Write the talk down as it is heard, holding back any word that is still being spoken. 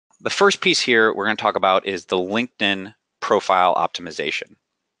the first piece here we're going to talk about is the LinkedIn profile optimization.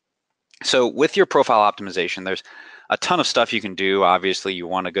 So with your profile optimization, there's a ton of stuff you can do. Obviously, you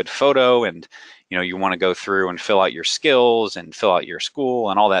want a good photo, and you want to go through and fill out your skills and fill out your school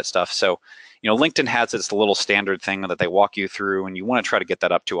and all that stuff. So LinkedIn has this little standard thing that they walk you through, and you want to try to get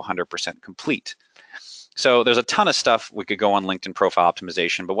that up to 100% complete. So there's a ton of stuff we could go on LinkedIn profile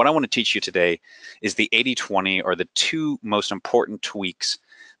optimization, but what I want to teach you today is the 80-20, or the two most important tweaks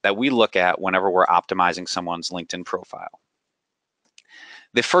that we look at whenever we're optimizing someone's LinkedIn profile.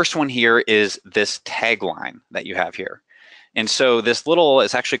 The first one here is this tagline that you have here. And so this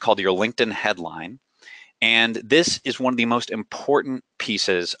is actually called your LinkedIn headline. And this is one of the most important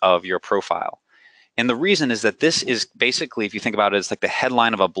pieces of your profile. And the reason is that this is basically, if you think about it, it's like the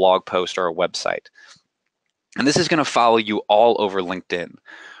headline of a blog post or a website. And this is going to follow you all over LinkedIn.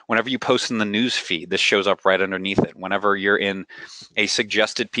 Whenever you post in the news feed, this shows up right underneath it. Whenever you're in a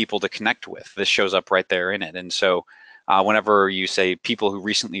suggested people to connect with, this shows up right there in it. And so whenever you say people who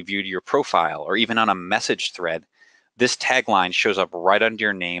recently viewed your profile, or even on a message thread, this tagline shows up right under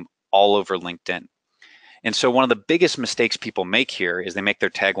your name all over LinkedIn. And so one of the biggest mistakes people make here is they make their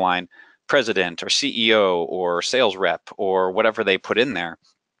tagline president or CEO or sales rep or whatever they put in there.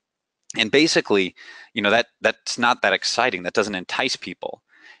 And basically, that's not that exciting. That doesn't entice people.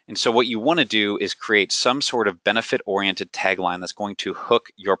 And so what you want to do is create some sort of benefit-oriented tagline that's going to hook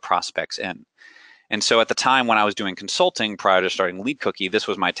your prospects in. And so at the time when I was doing consulting prior to starting Lead Cookie, this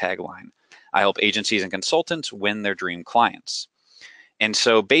was my tagline. I help agencies and consultants win their dream clients. And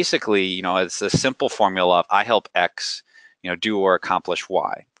so basically, it's a simple formula of I help X, do or accomplish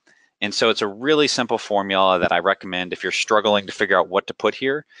Y. And so it's a really simple formula that I recommend if you're struggling to figure out what to put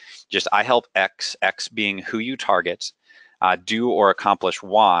here. Just I help X, X being who you target, do or accomplish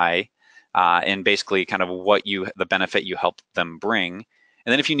Y, and basically kind of the benefit you help them bring.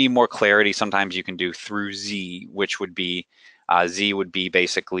 And then if you need more clarity, sometimes you can do through Z, which would be Z would be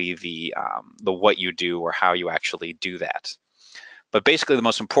basically the what you do or how you actually do that. But basically, the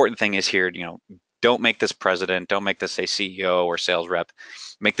most important thing is here, don't make this president, don't make this a CEO or sales rep.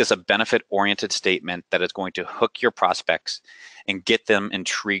 Make this a benefit-oriented statement that is going to hook your prospects and get them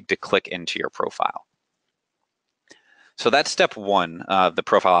intrigued to click into your profile. So that's step one, the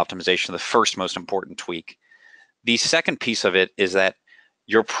profile optimization, the first most important tweak. The second piece of it is that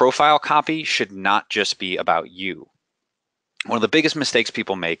your profile copy should not just be about you. One of the biggest mistakes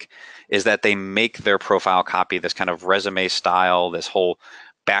people make is that they make their profile copy this kind of resume style, this whole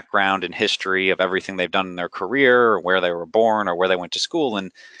background and history of everything they've done in their career, or where they were born, or where they went to school.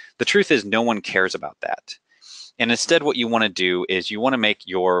 And the truth is no one cares about that. And instead what you want to do is you want to make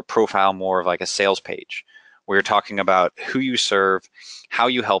your profile more of like a sales page, where you're talking about who you serve, how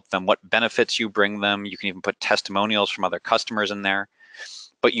you help them, what benefits you bring them. You can even put testimonials from other customers in there.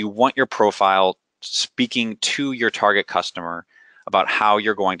 But you want your profile speaking to your target customer about how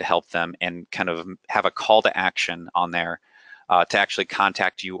you're going to help them, and kind of have a call to action on there to actually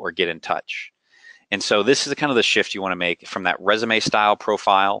contact you or get in touch. And so this is kind of the shift you want to make from that resume style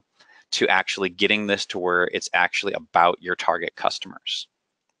profile to actually getting this to where it's actually about your target customers.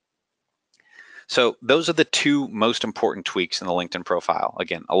 So those are the two most important tweaks in the LinkedIn profile.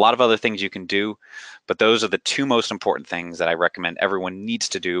 Again, a lot of other things you can do, but those are the two most important things that I recommend everyone needs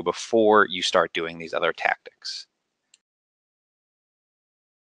to do before you start doing these other tactics.